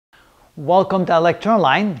Welcome to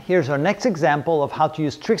Lecture-Online. Here's our next example of how to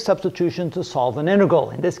use trig substitution to solve an integral.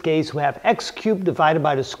 In this case, we have x cubed divided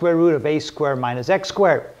by the square root of a squared minus x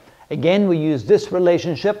squared. Again, we use this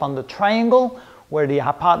relationship on the triangle where the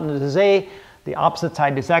hypotenuse is a, the opposite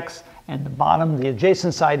side is x, and the bottom, the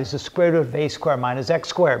adjacent side, is the square root of a squared minus x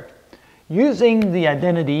squared. Using the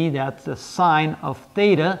identity that the sine of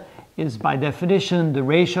theta is by definition the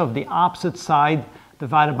ratio of the opposite side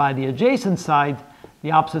divided by the adjacent side. The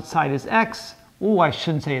opposite side is x. Oh, I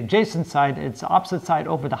shouldn't say adjacent side. It's the opposite side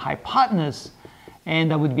over the hypotenuse, and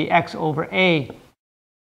that would be x over a.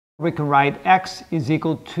 We can write x is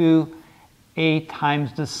equal to a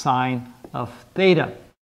times the sine of theta.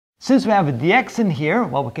 Since we have a dx in here,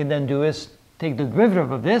 what we can then do is take the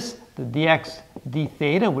derivative of this. The dx d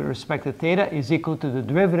theta with respect to theta is equal to the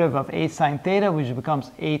derivative of a sine theta, which becomes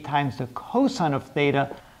a times the cosine of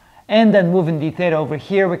theta. And then moving d theta over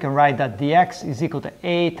here, we can write that dx is equal to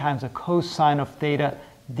a times the cosine of theta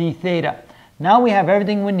d theta. Now we have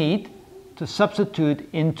everything we need to substitute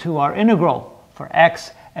into our integral for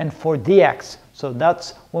x and for dx. So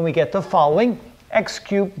that's when we get the following. X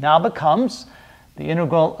cubed now becomes the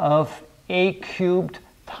integral of a cubed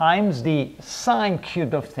times the sine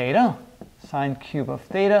cubed of theta. Sine cubed of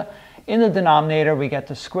theta. In the denominator, we get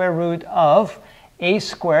the square root of a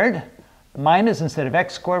squared minus, instead of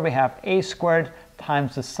x squared, we have a squared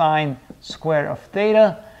times the sine square of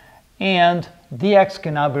theta, and dx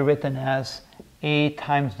can now be written as a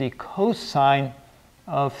times the cosine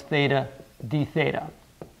of theta d theta.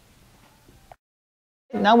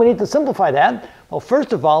 Now we need to simplify that. Well,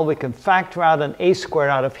 first of all, we can factor out an a squared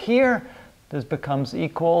out of here. This becomes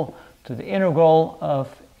equal to the integral of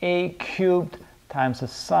a cubed times the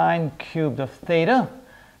sine cubed of theta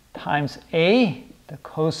times a, the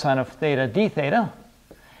cosine of theta d theta.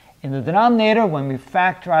 In the denominator, when we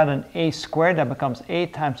factor out an a squared, that becomes a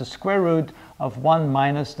times the square root of 1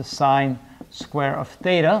 minus the sine square of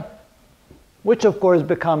theta, which of course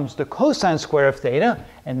becomes the cosine square of theta,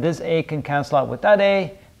 and this a can cancel out with that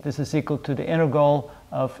a. This is equal to the integral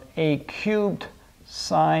of a cubed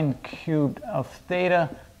sine cubed of theta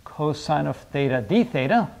cosine of theta d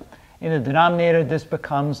theta. In the denominator, this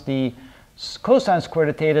becomes the cosine squared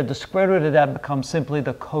of theta. The square root of that becomes simply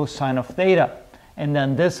the cosine of theta. And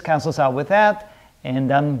then this cancels out with that, and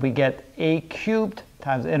then we get a cubed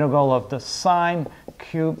times the integral of the sine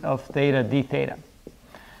cubed of theta d theta.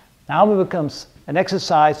 Now it becomes an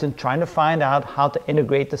exercise in trying to find out how to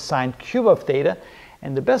integrate the sine cube of theta.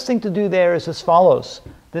 And the best thing to do there is as follows.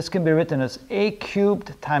 This can be written as a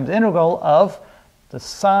cubed times the integral of the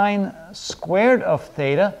sine squared of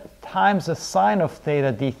theta times the sine of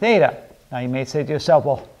theta d theta. Now you may say to yourself,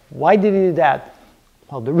 well, why did he do that?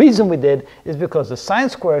 Well, the reason we did is because the sine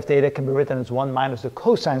square of theta can be written as 1 minus the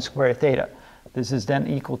cosine square of theta. This is then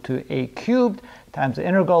equal to a cubed times the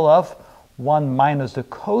integral of 1 minus the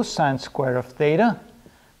cosine square of theta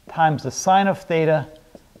times the sine of theta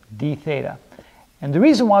d theta. And the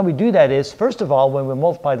reason why we do that is, first of all, when we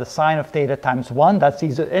multiply the sine of theta times 1, that's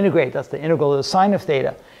easy to integrate. That's the integral of the sine of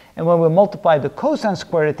theta. And when we multiply the cosine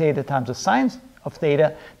square of theta times the sine of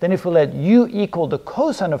theta, then if we let u equal the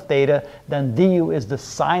cosine of theta, then du is the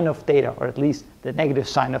sine of theta, or at least the negative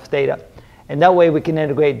sine of theta. And that way we can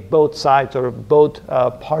integrate both sides or both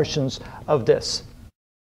portions of this.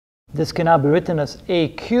 This can now be written as a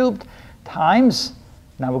cubed times,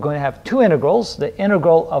 now we're going to have two integrals, the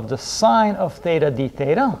integral of the sine of theta d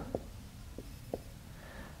theta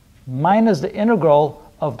minus the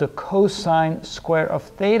integral of the cosine square of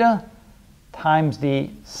theta times the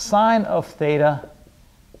sine of theta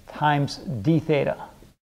times d theta.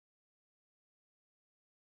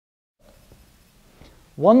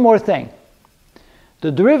 One more thing.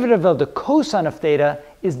 The derivative of the cosine of theta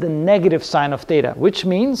is the negative sine of theta, which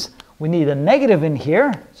means we need a negative in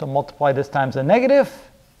here. So multiply this times a negative,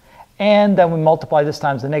 and then we multiply this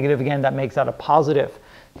times the negative again. That makes that a positive.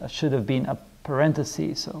 That should have been a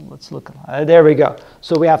parenthesis. So let's look at there we go.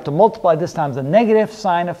 So we have to multiply this times the negative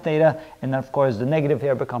sine of theta, and then of course the negative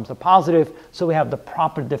here becomes a positive. So we have the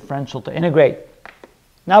proper differential to integrate.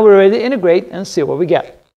 Now we're ready to integrate and see what we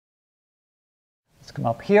get. Let's come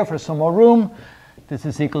up here for some more room. This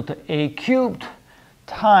is equal to a cubed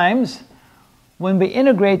times, when we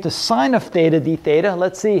integrate the sine of theta d theta,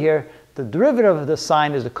 let's see here, the derivative of the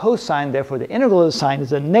sine is a cosine, therefore the integral of the sine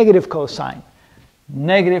is a negative cosine.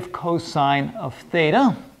 Negative cosine of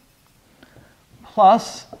theta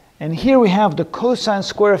plus, and here we have the cosine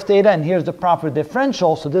square of theta, and here's the proper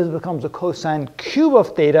differential, so this becomes the cosine cube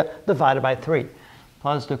of theta divided by 3,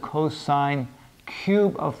 plus the cosine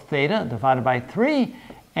cube of theta divided by 3,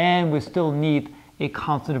 and we still need a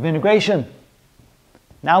constant of integration.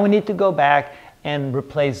 Now we need to go back and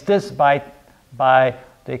replace this by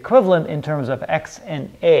the equivalent in terms of x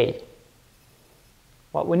and a.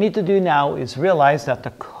 What we need to do now is realize that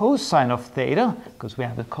the cosine of theta, because we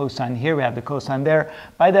have the cosine here, we have the cosine there,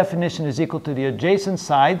 by definition is equal to the adjacent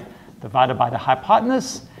side divided by the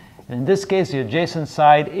hypotenuse. And in this case, the adjacent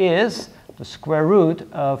side is the square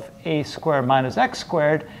root of a squared minus x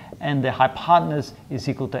squared, and the hypotenuse is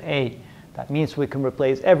equal to a. That means we can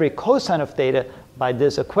replace every cosine of theta by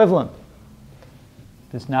this equivalent.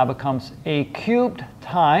 This now becomes a cubed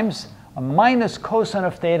times a minus cosine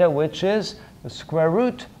of theta, which is the square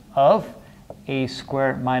root of a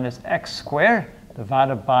squared minus x squared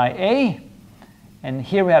divided by a. And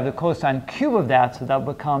here we have the cosine cube of that, so that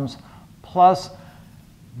becomes plus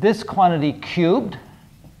this quantity cubed.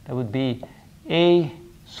 That would be a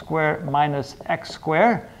squared minus x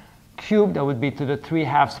squared cubed. That would be to the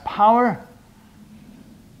 3/2 power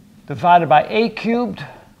divided by a cubed.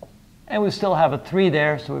 And we still have a 3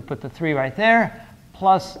 there, so we put the 3 right there,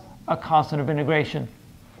 plus a constant of integration.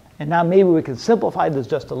 And now maybe we can simplify this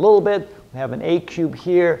just a little bit. We have an a cubed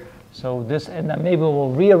here, so this, and then maybe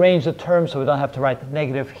we'll rearrange the terms so we don't have to write the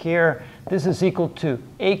negative here. This is equal to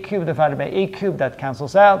a cubed divided by a cubed. That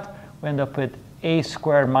cancels out. We end up with a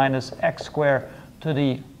squared minus x squared to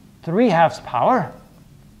the 3/2 power.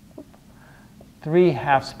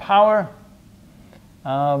 3/2 power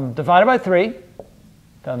divided by 3.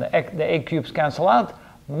 Then the a cubes cancel out.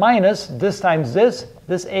 Minus this times this.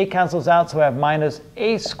 This a cancels out, so we have minus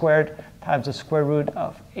a squared times the square root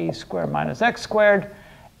of a squared minus x squared.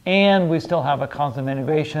 And we still have a constant of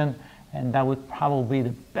integration, and that would probably be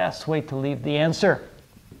the best way to leave the answer.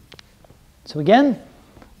 So again,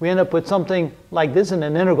 we end up with something like this in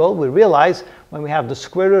an integral. We realize when we have the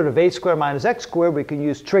square root of a squared minus x squared, we can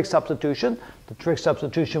use trig substitution. The trig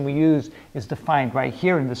substitution we use is defined right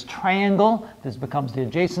here in this triangle. This becomes the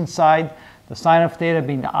adjacent side. The sine of theta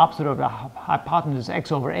being the opposite of the hypotenuse,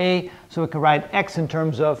 x over a. So we can write x in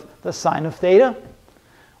terms of the sine of theta.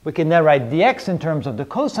 We can then write dx in terms of the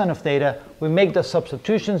cosine of theta. We make the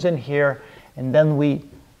substitutions in here, and then we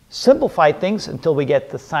simplify things until we get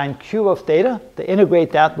the sine cube of theta. To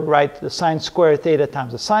integrate that, we write the sine squared theta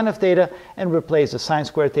times the sine of theta, and replace the sine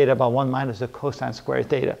squared theta by 1 minus the cosine squared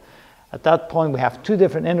theta. At that point, we have two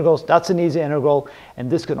different integrals. That's an easy integral, and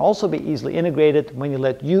this can also be easily integrated when you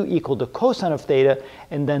let u equal the cosine of theta,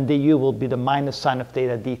 and then du will be the minus sine of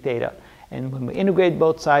theta d theta. And when we integrate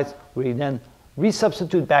both sides, we then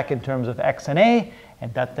resubstitute back in terms of x and a,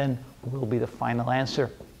 and that then will be the final answer.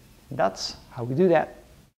 That's how we do that.